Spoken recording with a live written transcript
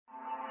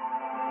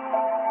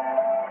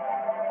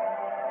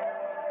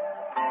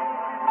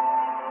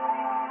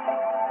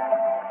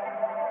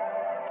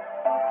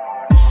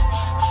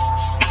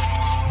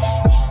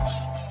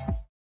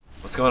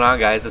What's going on,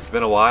 guys? It's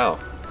been a while.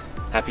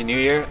 Happy New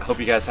Year. I hope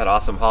you guys had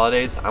awesome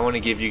holidays. I want to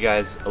give you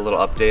guys a little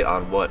update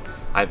on what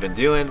I've been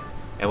doing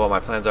and what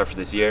my plans are for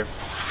this year.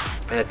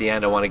 And at the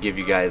end, I want to give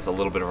you guys a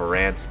little bit of a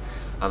rant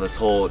on this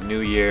whole new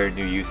year,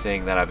 new you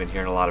thing that I've been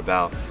hearing a lot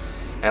about.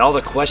 And all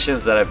the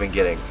questions that I've been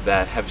getting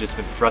that have just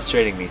been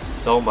frustrating me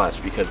so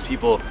much because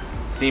people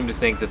seem to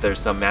think that there's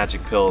some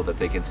magic pill that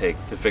they can take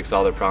to fix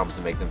all their problems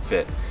and make them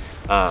fit.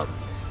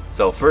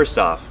 So first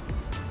off,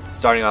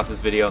 starting off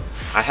this video,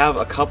 I have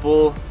a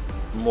couple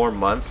more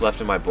months left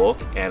in my bulk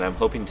and I'm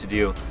hoping to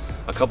do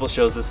a couple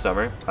shows this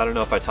summer. I don't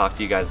know if I talked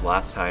to you guys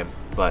last time,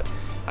 but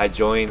I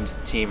joined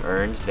Team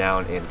Earned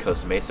down in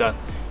Costa Mesa.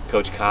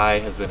 Coach Kai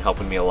has been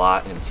helping me a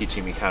lot and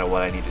teaching me kind of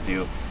what I need to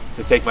do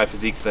to take my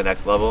physique to the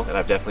next level, and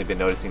I've definitely been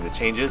noticing the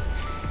changes.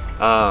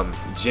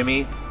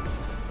 Jimmy,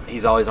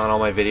 he's always on all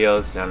my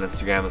videos on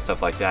Instagram and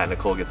stuff like that.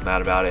 Nicole gets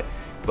mad about it,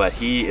 but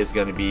he is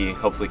going to be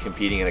hopefully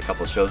competing in a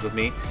couple shows with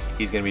me.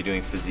 He's going to be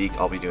doing physique,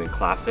 I'll be doing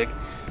classic.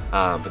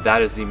 But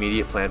that is the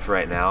immediate plan for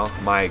right now.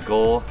 My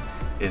goal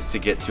is to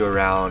get to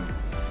around,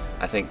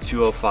 I think,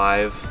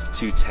 205,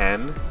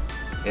 210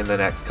 in the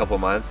next couple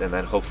months, and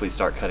then hopefully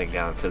start cutting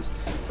down, because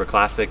for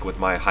classic with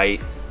my height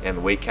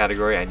and weight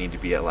category, I need to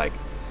be at like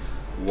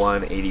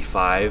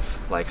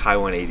 185, like high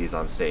 180s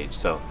on stage.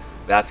 So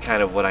that's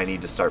kind of what I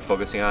need to start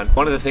focusing on.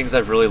 One of the things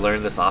I've really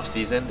learned this off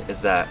season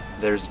is that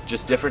there's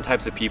just different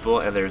types of people,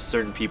 and there's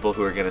certain people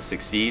who are going to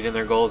succeed in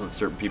their goals and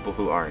certain people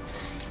who aren't.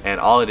 And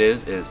all it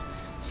is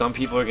some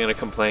people are going to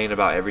complain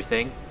about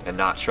everything and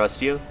not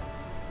trust you,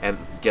 and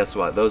guess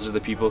what? Those are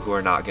the people who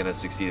are not going to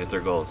succeed at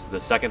their goals. The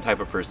second type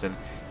of person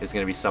is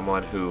going to be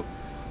someone who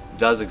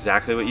does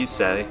exactly what you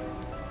say,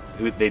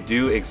 who they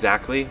do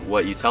exactly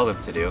what you tell them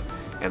to do,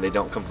 and they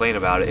don't complain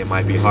about it. It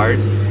might be hard,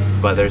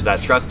 but there's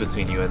that trust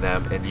between you and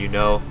them, and you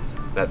know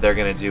that they're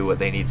going to do what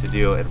they need to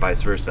do, and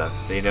vice versa.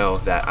 They know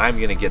that I'm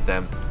going to get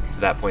them to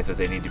that point that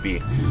they need to be.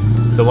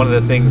 So one of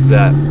the things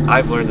that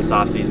I've learned this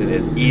off season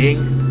is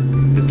eating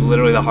is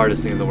literally the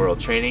hardest thing in the world.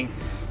 Training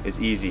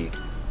is easy.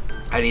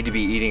 I need to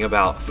be eating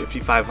about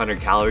 5,500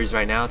 calories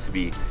right now to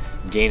be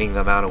gaining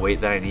the amount of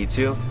weight that I need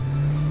to.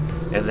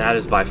 And that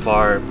is by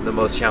far the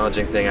most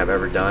challenging thing I've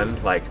ever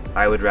done. Like,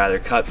 I would rather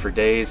cut for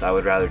days, I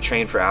would rather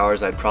train for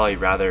hours, I'd probably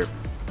rather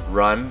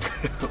run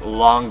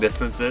long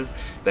distances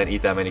than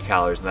eat that many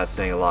calories, and that's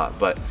saying a lot.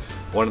 But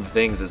one of the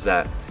things is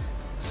that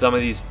some of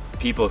these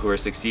people who are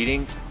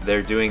succeeding,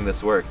 they're doing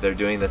this work, they're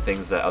doing the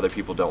things that other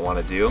people don't want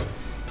to do,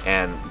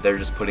 and they're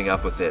just putting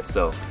up with it.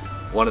 So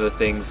one of the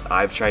things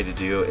I've tried to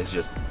do is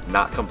just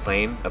not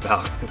complain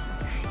about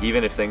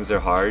even if things are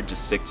hard,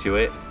 just stick to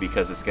it,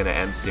 because it's going to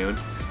end soon.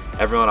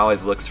 Everyone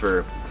always looks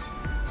for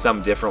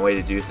some different way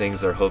to do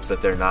things or hopes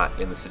that they're not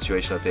in the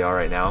situation that they are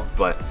right now.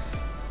 But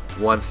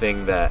one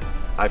thing that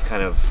I've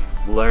kind of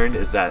learned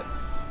is that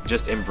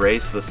just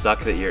embrace the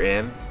suck that you're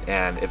in,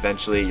 and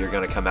eventually you're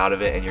going to come out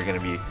of it and you're going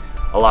to be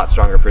a lot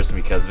stronger person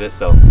because of it.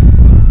 So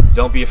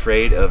don't be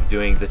afraid of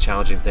doing the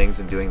challenging things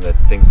and doing the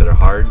things that are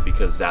hard,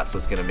 because that's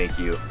what's going to make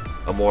you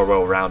a more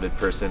well-rounded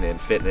person in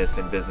fitness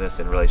and business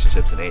and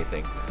relationships and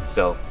anything.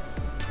 So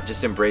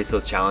just embrace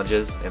those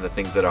challenges and the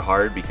things that are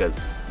hard, because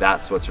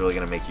that's what's really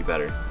going to make you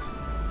better.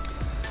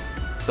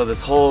 So this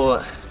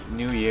whole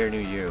new year, new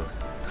you.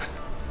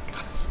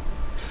 Gosh,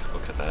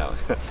 we'll cut that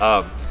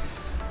out.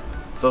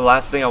 So the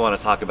last thing I want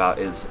to talk about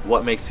is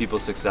what makes people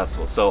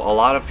successful. So a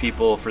lot of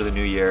people for the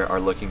new year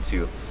are looking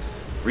to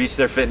reach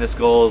their fitness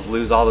goals,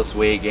 lose all this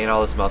weight, gain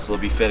all this muscle,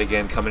 be fit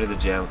again, come into the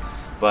gym.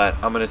 But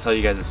I'm going to tell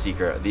you guys a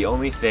secret. The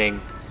only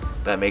thing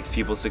that makes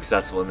people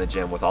successful in the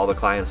gym with all the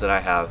clients that I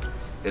have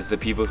is the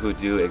people who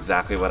do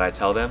exactly what I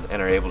tell them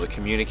and are able to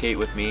communicate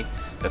with me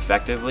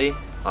effectively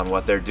on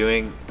what they're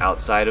doing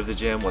outside of the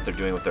gym, what they're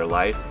doing with their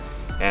life,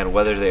 and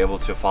whether they're able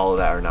to follow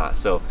that or not.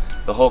 So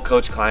the whole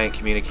coach-client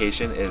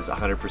communication is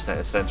 100%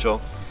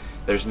 essential.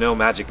 There's no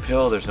magic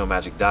pill, there's no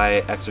magic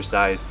diet,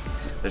 exercise,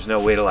 there's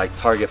no way to like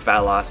target fat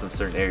loss in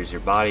certain areas of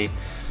your body.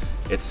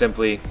 It's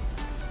simply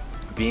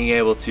being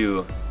able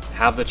to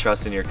have the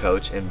trust in your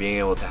coach and being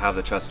able to have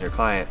the trust in your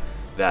client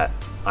that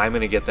I'm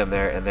going to get them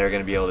there and they're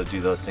going to be able to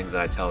do those things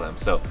that I tell them.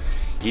 So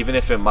even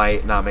if it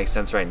might not make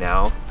sense right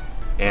now,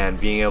 and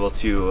being able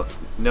to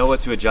know what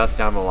to adjust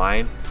down the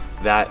line,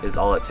 that is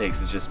all it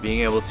takes, is just being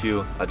able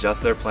to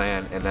adjust their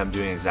plan and them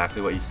doing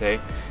exactly what you say.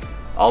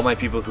 All my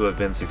people who have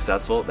been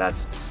successful,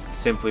 that's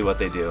simply what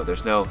they do.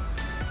 There's no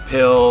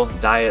pill,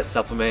 diet,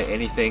 supplement,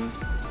 anything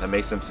that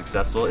makes them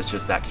successful. It's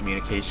just that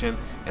communication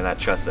and that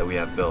trust that we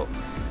have built.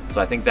 So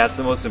I think that's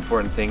the most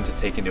important thing to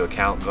take into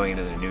account going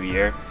into the new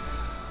year.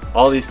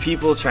 All these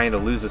people trying to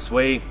lose this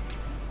weight,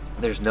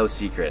 there's no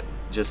secret.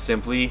 Just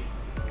simply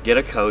get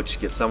a coach,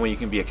 get someone you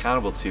can be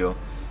accountable to,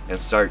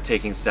 and start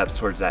taking steps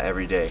towards that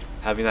every day.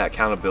 Having that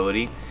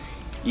accountability,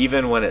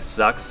 even when it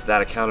sucks,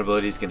 that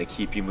accountability is going to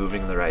keep you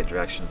moving in the right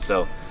direction.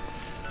 So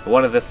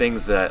one of the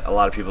things that a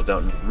lot of people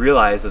don't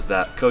realize is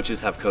that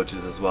coaches have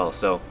coaches as well.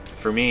 So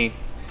for me,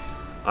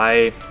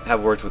 I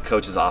have worked with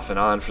coaches off and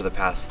on for the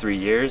past 3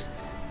 years,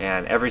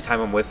 and every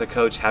time I'm with a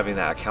coach, having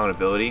that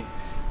accountability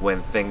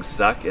when things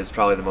suck is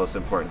probably the most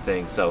important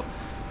thing. So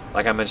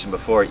like I mentioned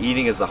before,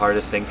 eating is the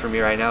hardest thing for me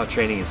right now.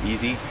 Training is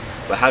easy,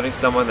 but having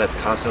someone that's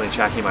constantly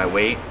tracking my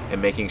weight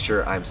and making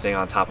sure I'm staying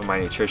on top of my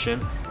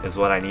nutrition is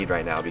what I need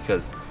right now,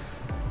 because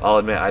I'll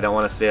admit I don't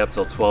want to stay up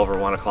till 12 or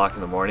 1 o'clock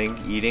in the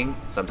morning eating.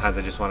 Sometimes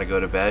I just want to go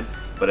to bed,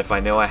 but if I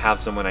know I have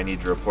someone I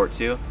need to report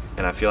to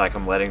and I feel like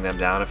I'm letting them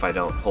down if I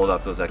don't hold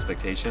up those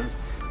expectations,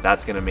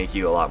 that's going to make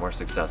you a lot more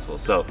successful.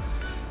 So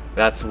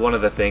that's one of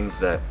the things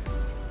that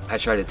I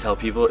try to tell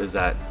people, is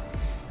that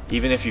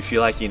even if you feel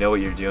like you know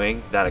what you're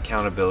doing, that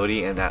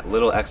accountability and that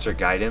little extra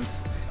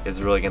guidance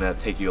is really going to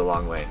take you a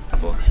long way.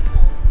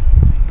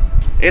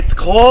 It's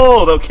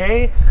cold,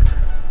 okay?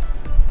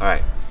 All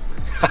right.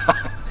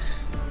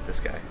 This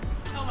guy.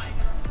 Oh my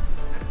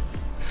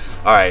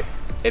god. All right.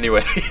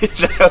 Anyways,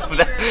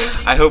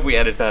 I hope we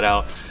edit that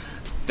out.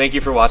 Thank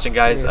you for watching,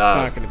 guys. It's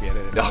not going to be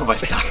edited. No,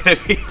 but it's not going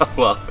to be.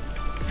 Well,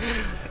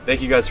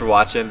 thank you guys for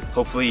watching.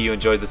 Hopefully you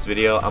enjoyed this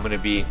video. I'm going to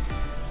be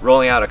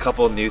rolling out a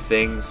couple new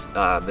things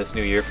this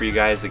new year for you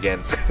guys.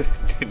 Again,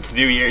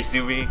 new year,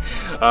 new me.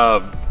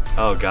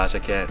 Oh gosh, I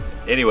can't.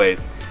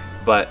 Anyways,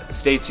 but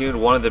stay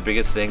tuned. One of the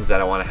biggest things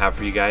that I want to have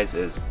for you guys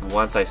is,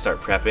 once I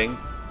start prepping,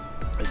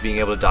 is being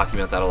able to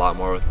document that a lot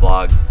more with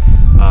vlogs,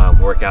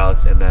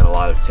 workouts, and then a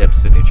lot of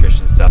tips and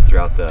nutrition stuff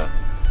throughout the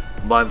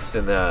months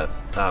in the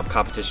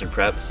competition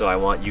prep. So I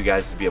want you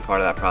guys to be a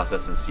part of that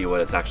process and see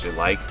what it's actually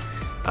like,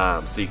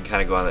 so you can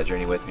kind of go on that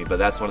journey with me. But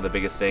that's one of the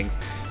biggest things.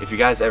 If you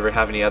guys ever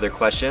have any other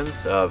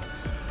questions of,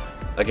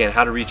 again,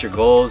 how to reach your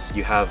goals,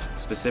 you have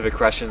specific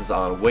questions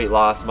on weight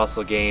loss,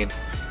 muscle gain,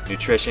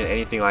 nutrition,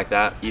 anything like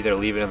that, either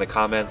leave it in the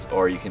comments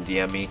or you can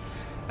DM me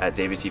at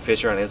David T.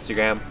 Fisher on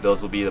Instagram.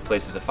 Those will be the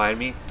places to find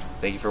me.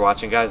 Thank you for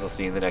watching, guys. I'll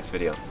see you in the next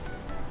video.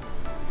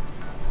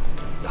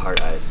 The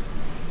heart eyes.